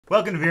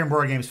Welcome to Beer and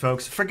Board Games,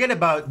 folks. Forget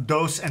about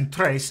dos and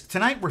tres.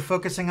 Tonight we're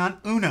focusing on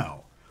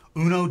Uno.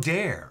 Uno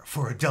Dare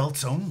for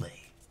adults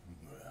only.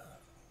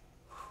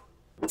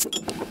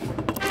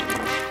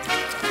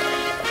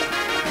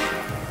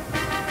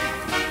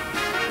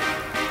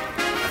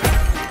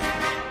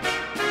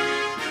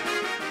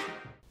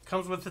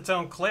 Comes with its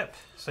own clip,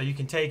 so you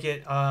can take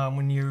it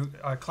when you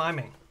are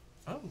climbing.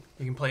 Oh,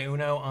 you can play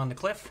Uno on the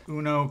cliff.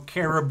 Uno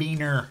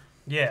Carabiner.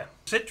 Yeah.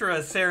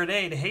 Citra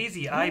Serenade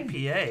Hazy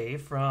IPA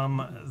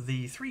from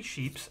the Three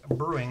Sheeps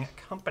Brewing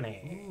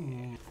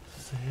Company.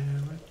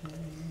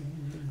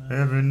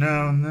 Every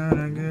now and then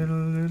I get a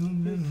little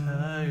bit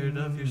tired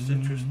of your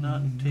citrus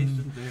not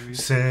tasting very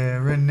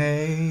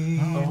Serenade.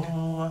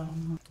 Oh,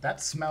 that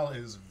smell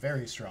is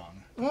very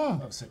strong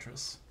of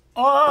citrus.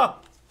 Oh!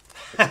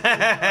 you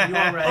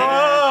alright?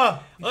 Oh!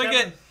 Look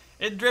at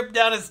it dripped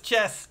down his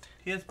chest.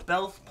 He has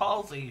Bell's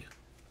palsy.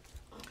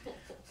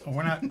 Well,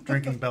 we're not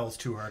drinking Bell's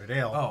Two Hearted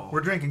Ale. Oh.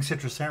 We're drinking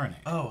Citrus Serenade.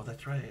 Oh,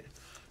 that's right.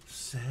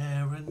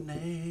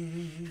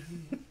 Serenade.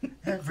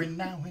 Every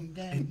now and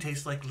then. It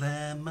tastes like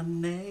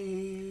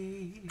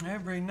lemonade.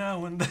 Every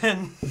now and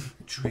then.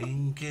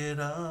 Drink it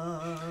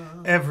up.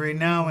 Every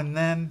now and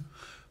then.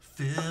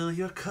 Fill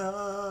your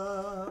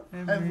cup.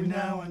 Every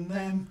now and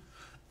then.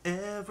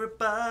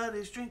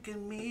 Everybody's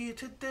drinking me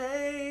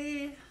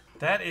today.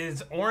 That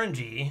is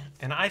orangey,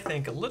 and I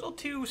think a little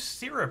too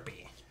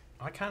syrupy.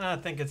 I kind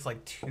of think it's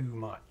like too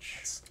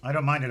much. I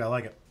don't mind it. I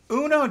like it.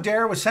 Uno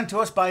Dare was sent to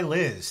us by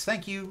Liz.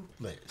 Thank you,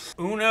 Liz.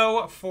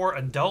 Uno for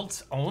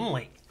adults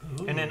only.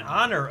 Ooh. And in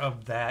honor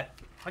of that,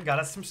 I got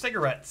us some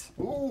cigarettes.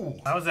 Ooh.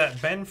 I was at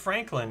Ben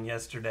Franklin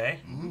yesterday,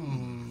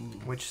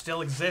 which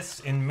still exists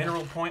in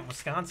Mineral Point,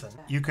 Wisconsin.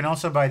 You can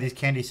also buy these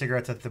candy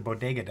cigarettes at the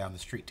bodega down the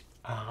street.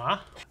 Uh-huh.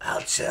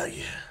 I'll tell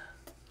you,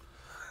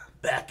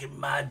 back in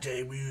my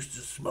day, we used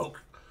to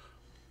smoke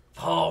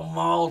Pall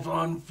Malls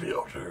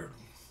unfiltered.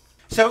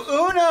 So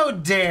Uno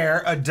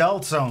Dare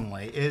Adults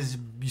Only is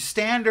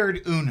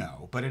standard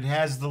Uno, but it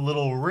has the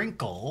little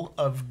wrinkle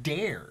of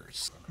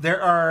dares.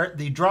 There are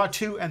the draw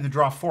 2 and the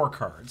draw 4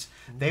 cards.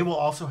 They will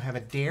also have a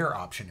dare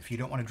option. If you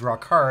don't want to draw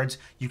cards,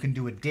 you can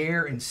do a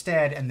dare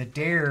instead, and the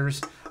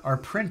dares are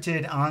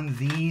printed on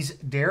these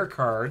dare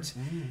cards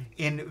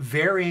in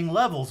varying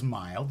levels: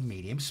 mild,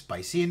 medium,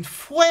 spicy, and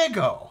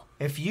fuego.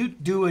 If you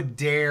do a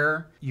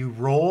dare, you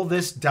roll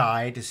this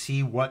die to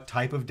see what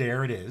type of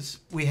dare it is.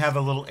 We have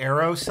a little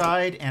arrow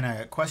side and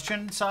a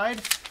question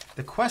side.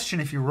 The question,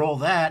 if you roll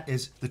that,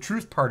 is the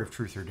truth part of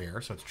truth or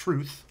dare, so it's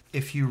truth.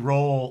 If you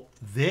roll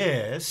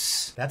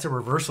this, that's a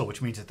reversal,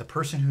 which means that the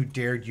person who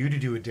dared you to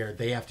do a dare,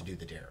 they have to do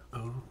the dare.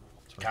 Oh.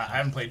 God, I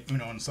haven't played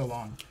Uno in so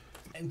long.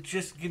 And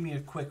just give me a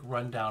quick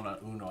rundown on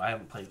Uno. I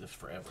haven't played this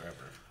forever,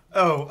 ever.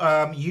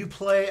 Oh, you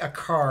play a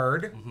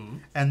card,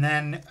 and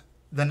then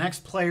the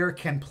next player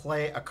can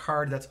play a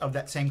card that's of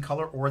that same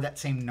color or that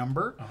same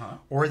number,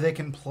 or they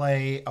can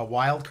play a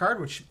wild card,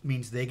 which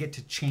means they get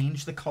to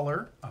change the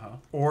color,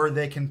 or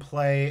they can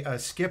play a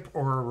skip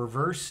or a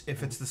reverse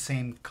if it's the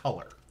same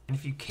color. And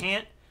if you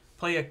can't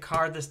play a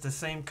card that's the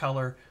same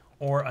color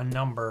or a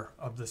number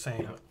of the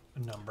same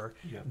number,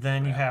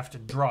 then you have to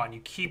draw, and you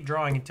keep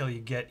drawing until you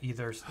get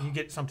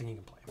something you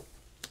can play.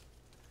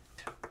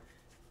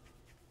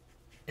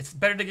 It's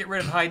better to get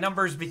rid of high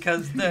numbers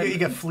because then You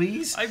got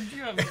fleas? I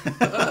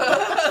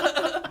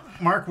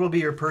Mark will be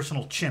your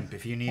personal chimp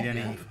if you need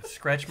any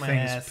scratch my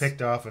things ass.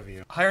 picked off of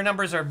you. Higher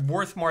numbers are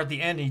worth more at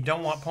the end, and you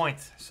don't want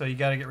points, so you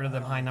got to get rid of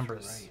them high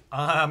numbers.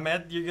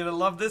 Matt, you're gonna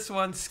love this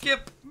one.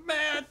 Skip,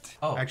 Matt.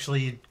 Oh, Actually,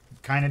 you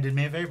kind of did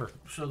me a favor.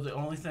 so the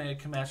only thing I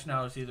can match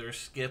now is either a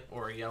skip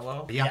or a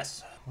yellow? Yeah.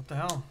 Yes. What the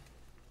hell?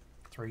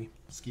 3.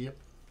 Skip.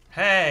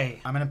 Hey.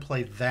 I'm going to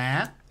play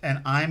that,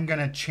 and I'm going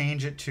to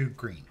change it to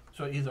green.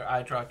 So either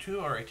I draw 2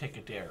 or I take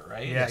a dare,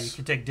 right? Yeah, you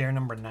could take dare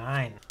number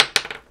 9.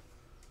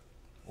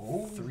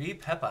 Oh. 3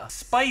 pepper.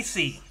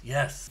 Spicy.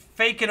 Yes.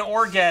 Fake an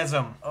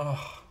orgasm.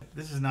 Oh,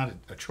 This is not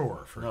a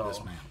chore for no.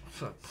 this man.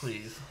 So,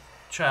 please.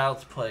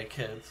 Child's play,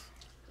 kids.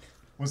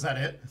 Was that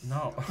it?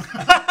 No.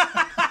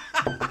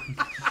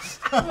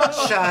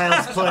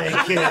 Child's play,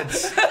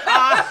 kids.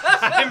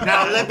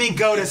 Now let me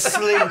go to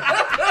sleep.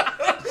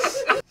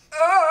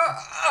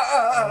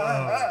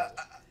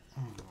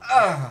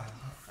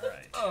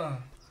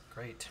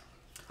 Great.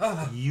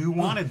 You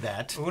wanted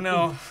that.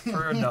 Uno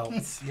for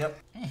adults. Yep.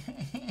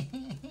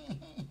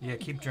 Yeah,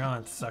 keep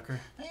drawing, sucker.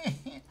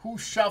 Who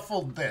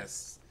shuffled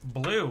this?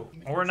 Blue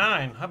or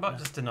 9. How about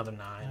just another 9?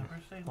 Never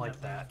say Like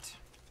never. that.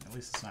 At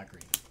least it's not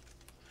green.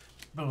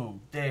 Boom.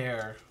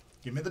 Dare.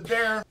 Give me the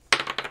dare.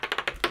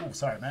 Oh,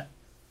 sorry, Matt.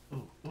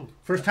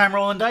 First time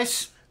rolling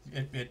dice?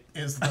 It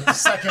is the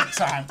second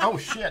time. Oh,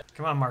 shit.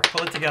 Come on, Mark.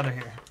 Pull it together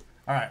here.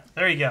 All right.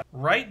 There you go.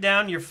 Write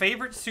down your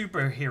favorite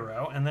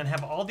superhero and then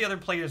have all the other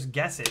players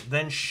guess it.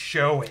 Then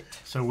show it.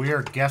 So we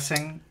are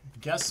guessing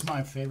Guess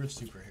my favorite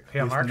superhero.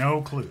 Yeah, with Mark.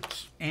 no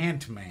clues.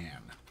 Ant-Man.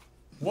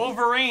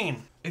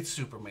 Wolverine. It's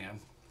Superman.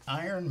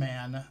 Iron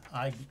Man.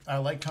 I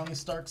like Tony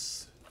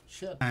Stark's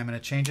shit. I'm going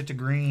to change it to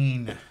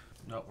green.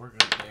 No, we're going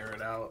to dare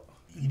it out.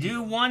 You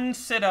do 1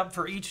 sit-up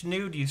for each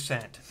nude you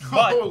sent.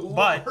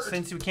 But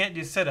since you can't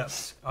do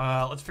sit-ups,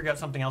 let's figure out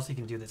something else you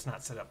can do that's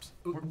not sit-ups.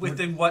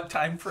 Within what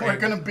time frame? We're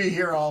gonna be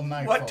here all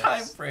night. What folks.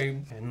 time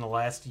frame? In the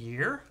last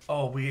year?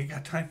 Oh, we ain't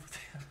got time for that.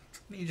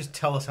 You just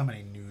tell us how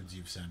many nudes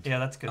you've sent. Yeah,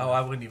 that's good. Oh,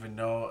 I wouldn't even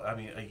know. I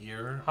mean, a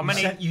year. How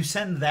many? You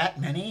send that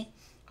many?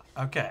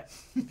 Okay.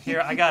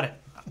 Here, I got it.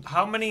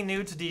 How many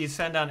nudes do you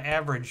send on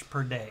average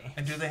per day?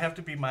 And do they have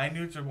to be my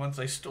nudes or ones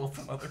I stole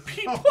from other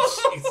people?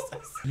 Jesus.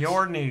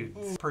 Your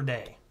nudes per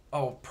day.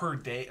 Oh, per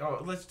day.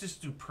 Oh, let's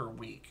just do per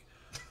week.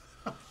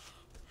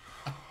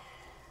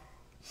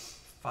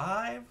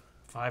 5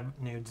 5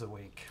 nudes a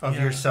week. Of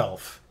Yeah.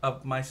 yourself.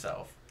 of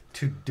myself.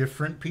 To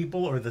different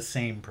people or the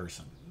same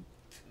person?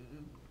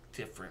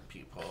 Different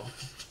people.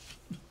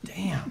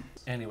 Damn.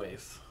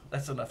 Anyways,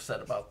 that's enough said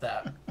about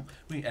that.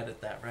 We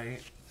edit that,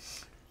 right?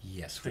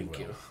 Yes, we Thank will.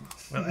 you.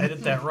 We'll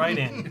edit that right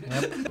in.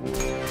 Yep.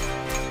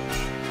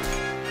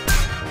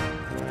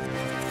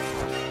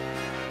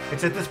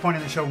 It's at this point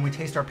in the show when we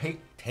taste our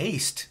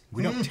taste.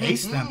 We don't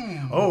taste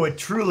them. Oh, it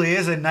truly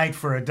is a night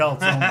for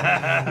adults only.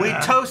 We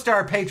toast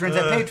our patrons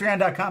at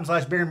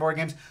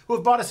patreon.com/beerandboardgames who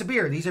have bought us a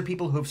beer. These are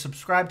people who have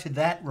subscribed to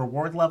that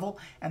reward level,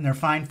 and they're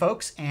fine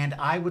folks. And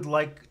I would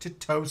like to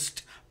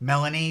toast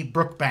Melanie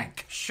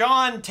Brookbank.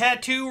 Sean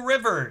Tattoo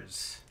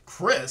Rivers.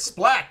 Chris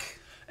Black.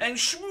 And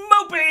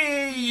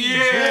Schmopey!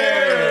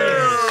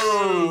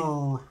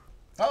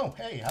 Oh,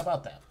 hey, how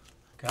about that?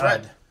 God.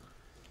 Fred.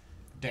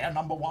 Dare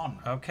number 1.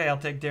 Okay, I'll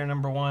take dare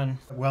number 1.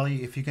 Well,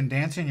 if you can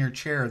dance in your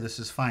chair, this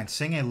is fine.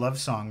 Sing a love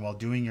song while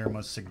doing your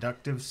most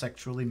seductive,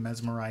 sexually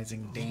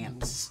mesmerizing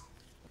dance.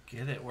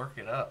 Get it, work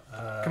it up.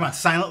 Come on,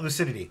 silent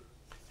lucidity.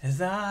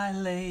 As I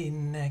lay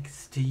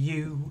next to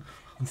you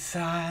in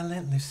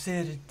silent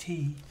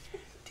lucidity.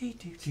 You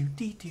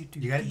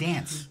gotta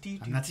dance.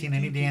 I'm not seeing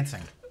any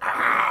dancing.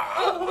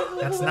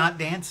 That's not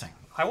dancing.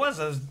 I was.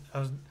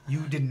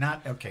 You did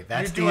not. Okay,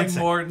 that's You're doing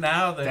dancing. more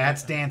now than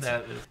That's dancing.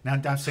 that is.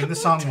 Now sing the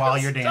song while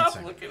you're Stop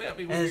dancing. looking at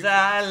me. when As you're-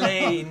 I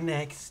lay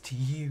next to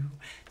you,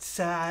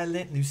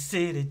 silent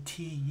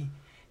lucidity.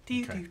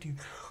 Okay.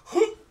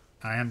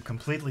 I am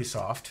completely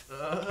soft.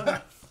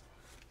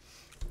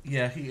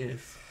 Yeah, he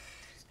is.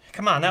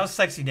 Come on, that was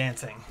sexy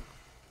dancing.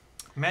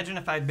 Imagine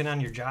if I'd been on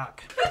your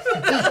jock.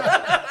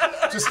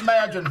 Just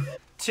imagine.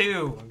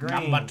 2,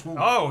 green. Number 2.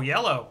 Oh,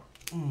 yellow.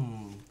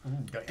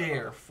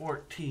 Dare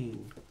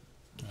 14.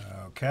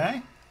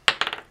 Okay.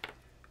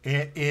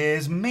 It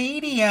is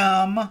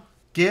medium.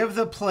 Give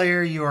the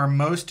player you are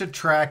most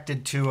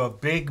attracted to a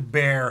big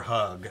bear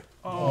hug.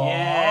 Oh,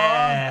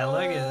 yeah,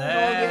 look at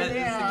that. Look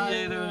at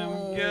This is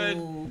doing good.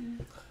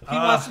 He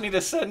wants me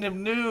to send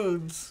him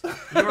nudes.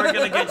 You are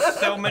going to get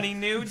so many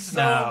nudes So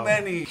now.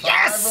 many.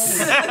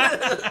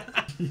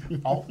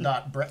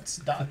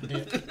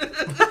 Alt.Bretts.dick.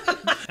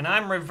 And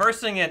I'm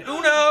reversing it.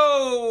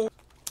 Uno!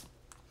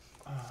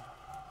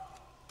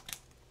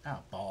 Oh,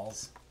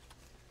 balls.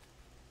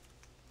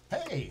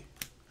 Hey,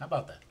 how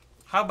about that?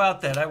 How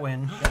about that? I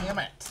win. Damn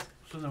it.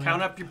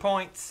 Count up your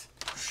points.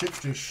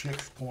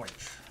 66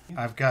 points.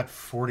 I've got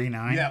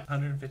 49. Yeah.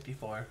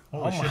 154.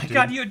 Holy Oh my shit, dude.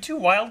 god, you had 2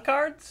 wild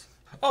cards?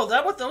 Oh,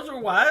 that what those are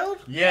wild?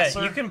 Yeah,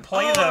 sir. you can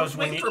play I those was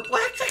when waiting you... for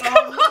black to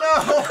come.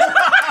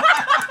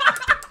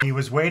 He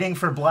was waiting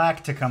for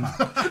black to come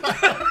out.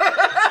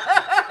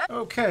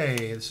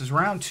 Okay, this is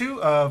round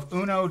 2 of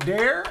Uno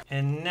Dare.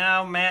 And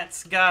now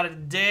Matt's got a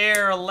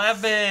dare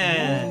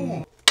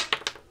 11.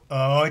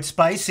 Oh, it's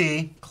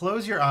spicy.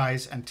 Close your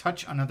eyes and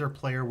touch another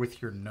player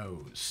with your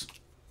nose.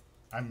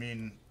 I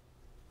mean,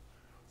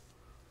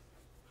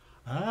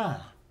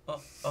 Ah.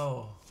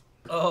 Oh.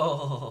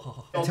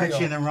 I touched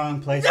you in the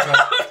wrong place.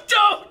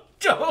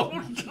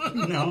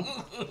 Don't.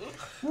 No.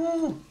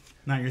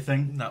 Not your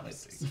thing? Not my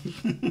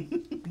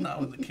thing. Not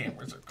when the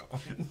cameras are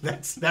going.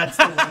 That's the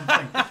one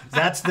thing.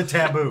 That's the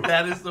taboo.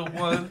 That is the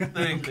one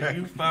thing that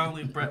you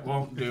finally, Brett,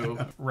 won't do.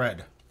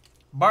 Red.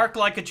 Bark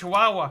like a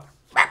chihuahua.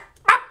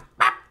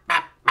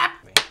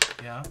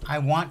 Yeah. I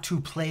want to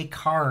play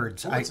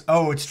cards.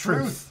 It's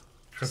truth.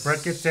 So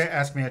Brett gets to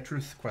ask me a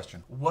truth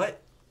question.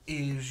 What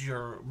is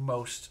your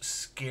most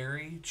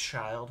scary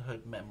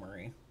childhood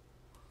memory?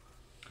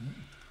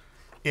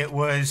 It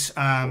was,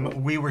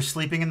 we were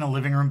sleeping in the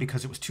living room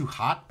because it was too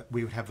hot.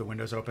 We would have the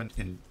windows open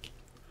in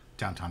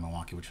downtown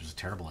Milwaukee, which was a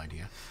terrible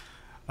idea.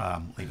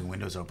 Leaving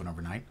windows open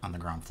overnight on the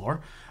ground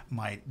floor.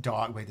 My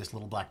dog, we had this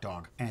little black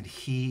dog, and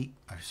she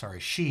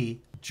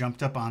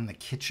jumped up on the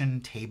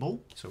kitchen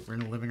table. So we're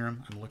in the living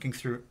room. I'm looking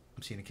through it.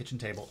 I'm seeing a kitchen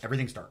table.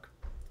 Everything's dark.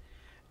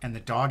 And the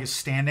dog is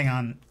standing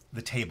on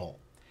the table.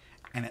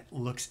 And it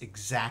looks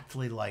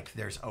exactly like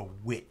there's a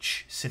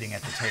witch sitting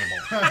at the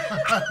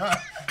table.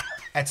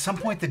 At some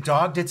point, the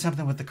dog did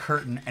something with the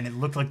curtain, and it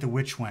looked like the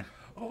witch went.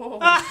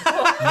 Looked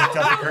out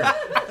the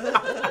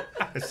curtain.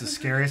 It's the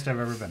scariest I've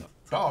ever been.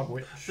 dog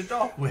witch. The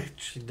dog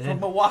witch did. from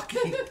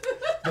Milwaukee.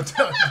 The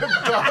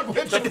dog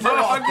witch. The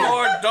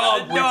Frogmore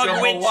dog witch Dog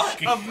of witch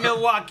Milwaukee. of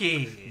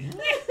Milwaukee.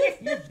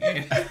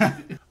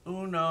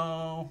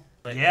 Uno.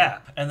 Yeah.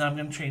 And then I'm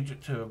going to change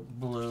it to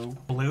blue.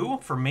 Blue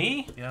for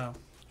me? Yeah.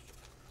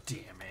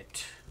 Damn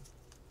it.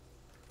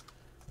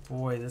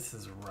 Boy, this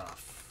is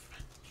rough.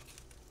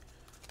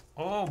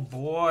 Oh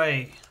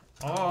boy.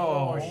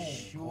 Oh,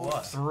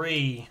 What?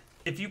 3.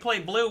 If you play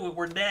blue,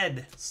 we're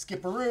dead.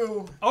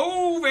 Skipperoo.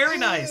 Oh, very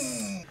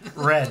nice.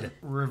 Red.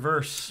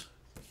 Reverse.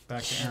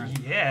 Back to Aaron.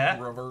 Yeah.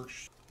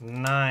 Reverse.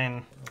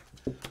 9.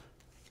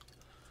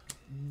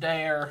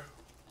 Dare.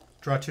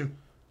 Draw 2.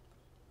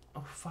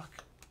 Oh, fuck.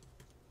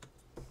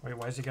 Wait,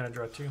 why is he gonna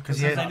draw 2? Because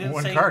he I had didn't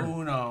one say card.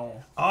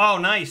 Uno. Oh,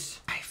 nice.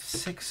 I'm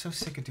so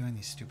sick of doing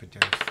these stupid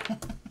dares.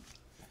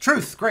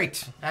 Truth.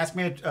 Great. Ask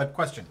me a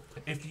question.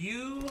 If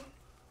you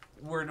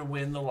were to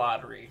win the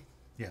lottery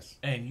Yes.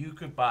 and you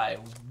could buy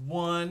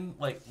one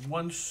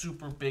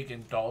super big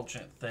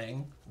indulgent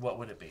thing, what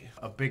would it be?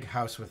 A big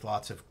house with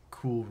lots of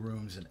cool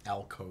rooms and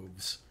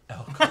alcoves.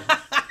 Alcoves.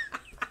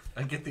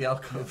 I get the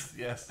alcoves,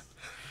 yes.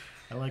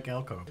 I like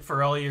alcove.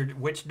 For all your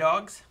witch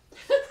dogs?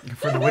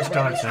 For the witch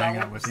dogs to hang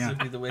out with, This yeah. would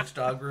be the witch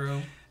dog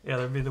room. Yeah,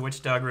 there'd be the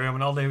witch dog room,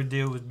 and all they would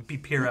do would be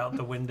peer out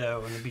the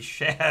window and it'd be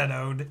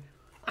shadowed.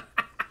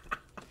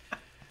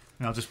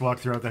 And I'll just walk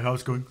throughout the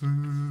house going,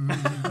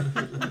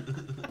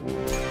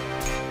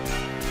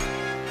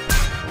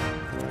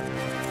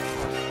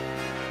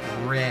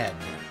 Red.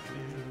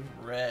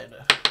 Red.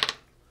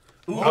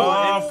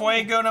 Oh,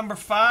 Fuego number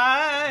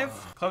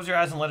 5. Close your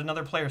eyes and let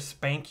another player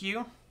spank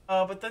you.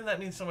 But then that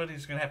means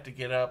somebody's going to have to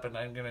get up and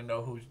I'm going to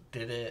know who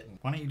did it.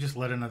 Why don't you just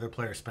let another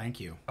player spank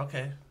you?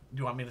 Okay. Do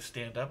you want me to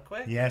stand up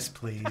quick? Yes,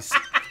 please.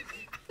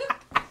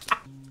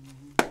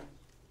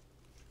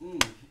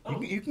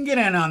 You can get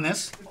in on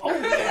this.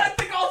 I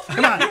think I'll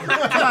Come on,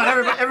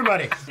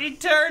 everybody. He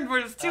turned,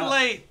 but it's too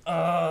late.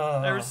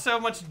 There was so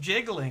much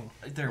jiggling.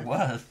 There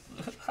was.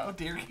 How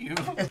dare you?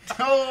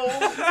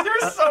 Oh,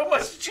 There's so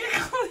much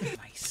jiggling.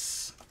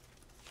 nice.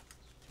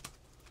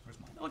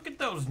 Look at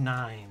those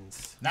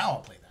 9s. Now I'll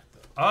play that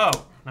though.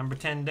 Oh, number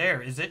 10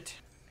 dare, is it?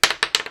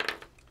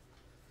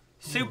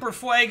 Super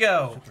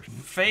Fuego.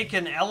 Fake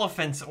an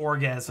elephant's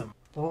orgasm.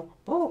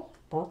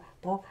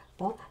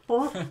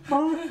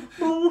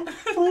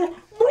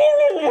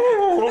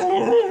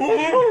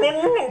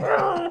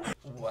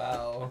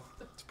 Wow.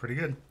 It's pretty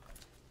good.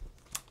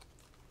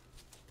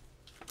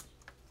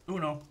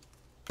 Uno.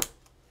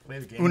 Play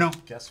the game. Uno.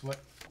 Guess what?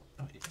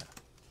 Oh, yeah.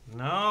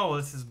 No,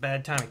 this is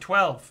bad timing.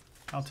 12.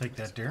 I'll take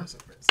that, dear.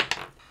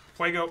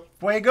 Fuego.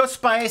 Fuego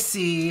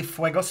spicy,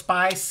 fuego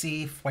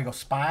spicy, fuego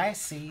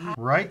spicy.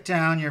 Write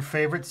down your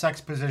favorite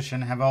sex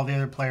position, have all the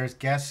other players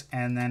guess,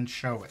 and then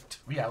show it.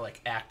 Yeah,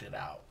 like act it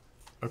out.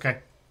 Okay,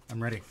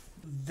 I'm ready.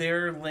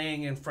 They're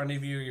laying in front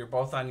of you, you're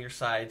both on your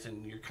sides,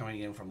 and you're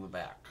coming in from the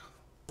back.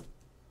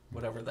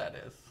 Whatever that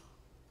is.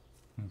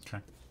 Okay.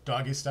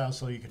 Doggy style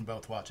so you can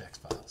both watch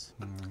X-Files.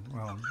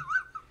 Well,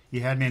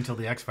 you had me until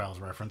the X-Files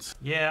reference.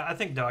 Yeah, I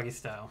think doggy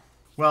style.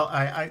 Well,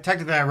 I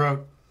technically I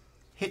wrote,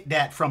 hit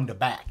that from the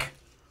back.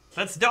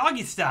 That's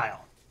doggy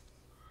style.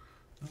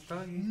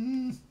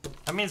 Doggy.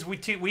 That means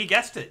we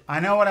guessed it. I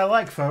know what I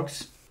like,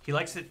 folks. He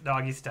likes it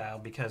doggy style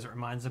because it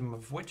reminds him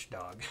of Witch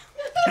Dog.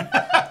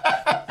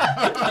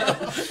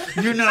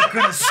 You're not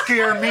gonna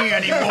scare me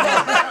anymore.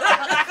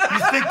 You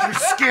think you're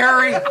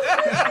scary?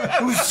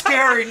 Who's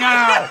scary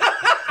now?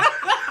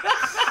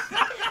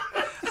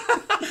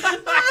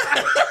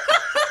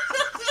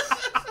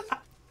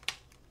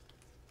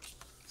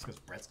 It's because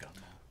Brett's gone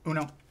now.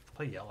 Uno.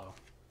 Play yellow.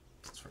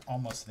 It's for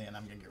almost the end.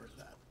 I'm gonna get rid of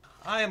that.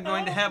 I am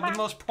going to have the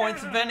most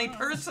points of any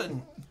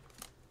person.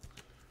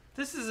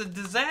 This is a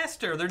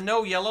disaster. There are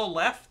no yellow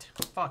left?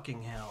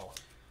 Fucking hell.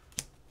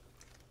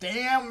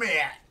 Damn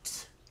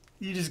it!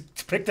 You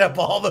just picked up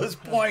all those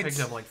points.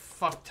 Picked up like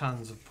fuck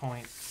tons of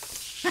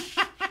points.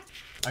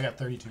 I got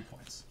 32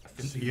 points.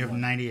 You have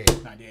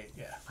 98. 98,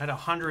 yeah. I had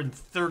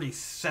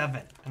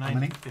 137. And I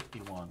many? had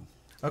 51.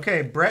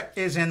 Okay, Brett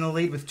is in the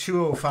lead with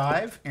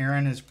 205.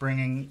 Aaron is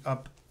bringing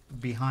up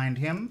behind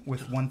him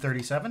with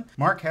 137.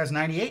 Mark has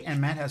 98 and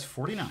Matt has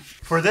 49.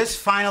 For this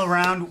final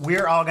round,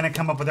 we're all going to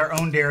come up with our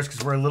own dares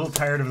because we're a little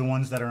tired of the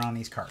ones that are on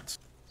these cards.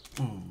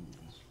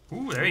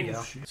 Ooh, there you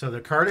go. So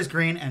the card is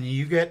green and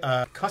you get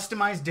a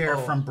customized dare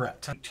from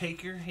Brett.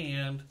 Take your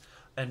hand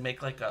and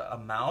make like a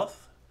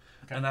mouth,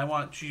 and I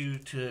want you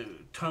to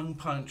tongue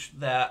punch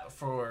that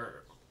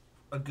for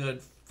a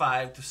good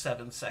 5 to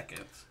 7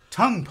 seconds.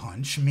 Tongue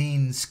punch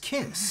means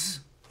kiss.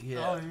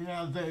 Yeah.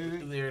 yeah, baby.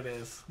 There it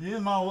is. You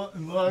know what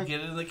you like. Get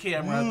it in the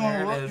camera.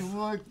 There it is.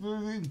 like,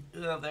 baby.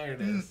 Yeah, there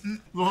it is.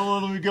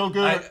 Well, let me go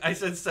good. I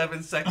said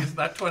 7 seconds,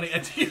 not 20,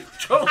 and you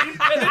totally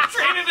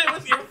penetrated it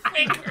with your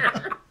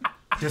finger.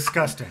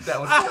 Disgusting. That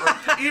was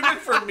horrible. Even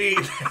for me,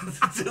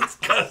 that's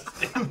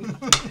disgusting.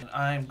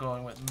 I'm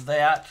going with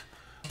that.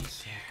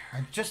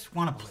 I just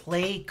want to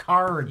play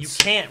cards. You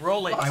can't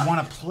roll it. I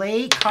want to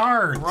play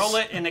cards. Roll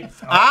it and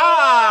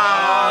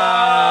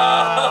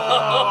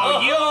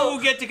Ah! you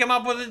get to come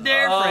up with a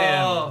dare for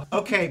him.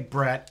 Okay,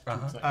 Brett.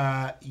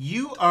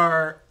 You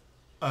are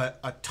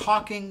a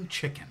talking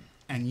chicken,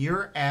 and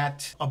you're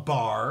at a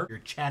bar. You're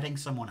chatting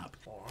someone up.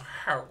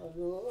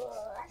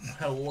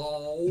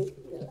 Hello,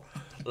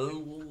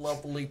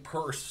 lovely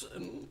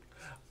person.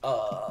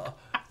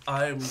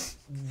 I'm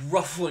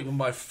ruffling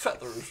my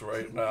feathers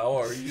right now.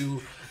 Are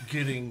you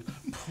getting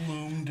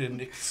plumed and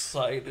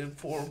excited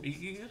for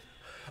me?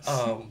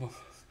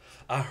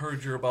 I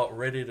heard you're about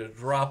ready to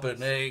drop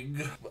an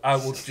egg. I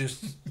will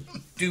just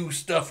do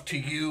stuff to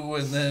you,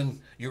 and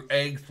then your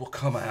eggs will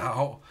come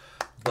out.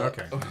 But,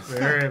 Okay.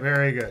 Very,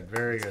 very good.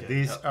 Very good.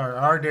 These are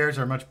our dares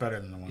are much better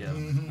than the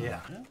ones. Yeah.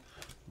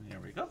 There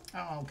we go.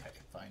 Oh, okay,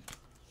 fine.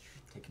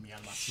 Taking me on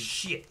my seat.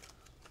 Shit.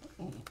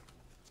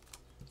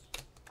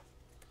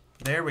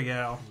 There we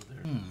go.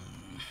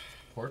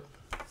 Port.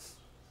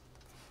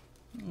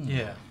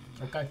 Yeah.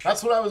 Okay.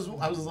 That's what I was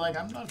like,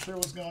 I'm not sure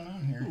what's going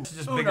on here. It's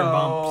just bigger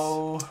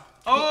bumps.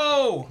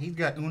 Oh! He's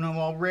got Uno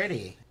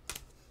already.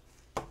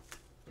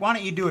 Why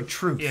don't you do a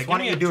truth? Yeah, Why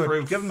don't you do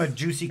truth. give him a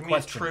juicy Give me a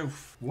question?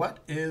 truth. What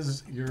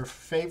is your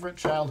favorite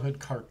childhood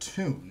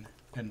cartoon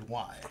and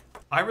why?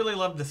 I really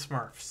loved the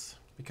Smurfs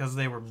because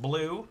they were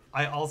blue.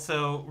 I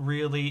also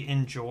really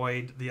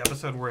enjoyed the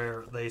episode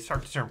where they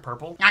start to turn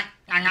purple. Yeah.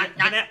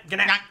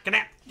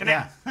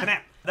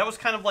 That was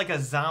kind of like a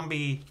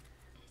zombie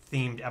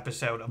themed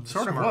episode of the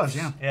Sort of Smurfs. was,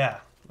 yeah. Yeah.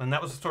 And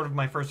that was sort of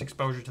my first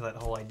exposure to that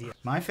whole idea.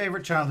 My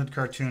favorite childhood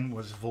cartoon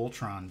was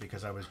Voltron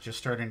because I was just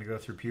starting to go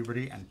through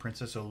puberty and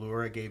Princess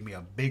Allura gave me a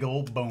big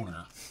old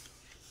boner.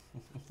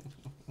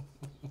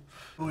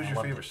 Who was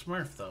your favorite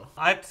Smurf, though?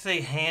 I have to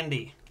say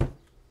Handy.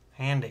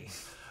 Handy.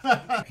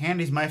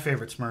 Handy's my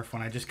favorite Smurf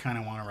when I just kind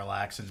of want to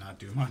relax and not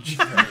do much.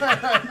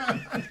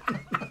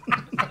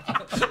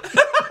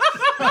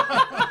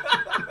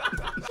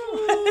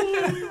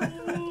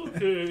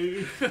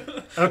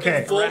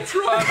 Okay.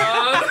 Voltron.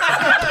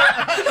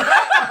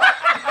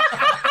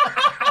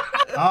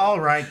 All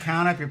right,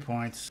 count up your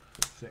points.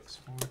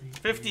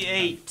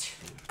 58.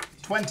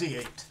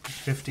 28.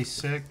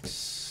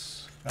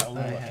 56. Got a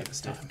little I lucky had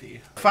this time.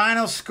 50.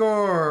 Final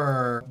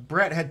score.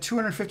 Brett had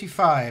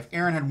 255.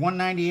 Aaron had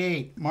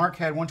 198. Mark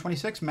had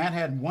 126. Matt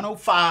had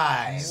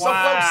 105. So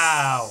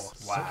Wow.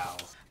 close. Wow.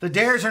 The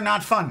dares are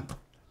not fun.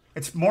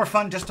 It's more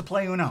fun just to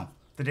play Uno.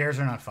 The dares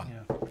are not fun.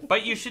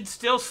 But you should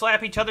still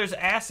slap each other's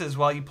asses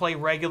while you play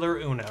regular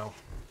Uno.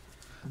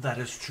 That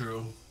is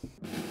true.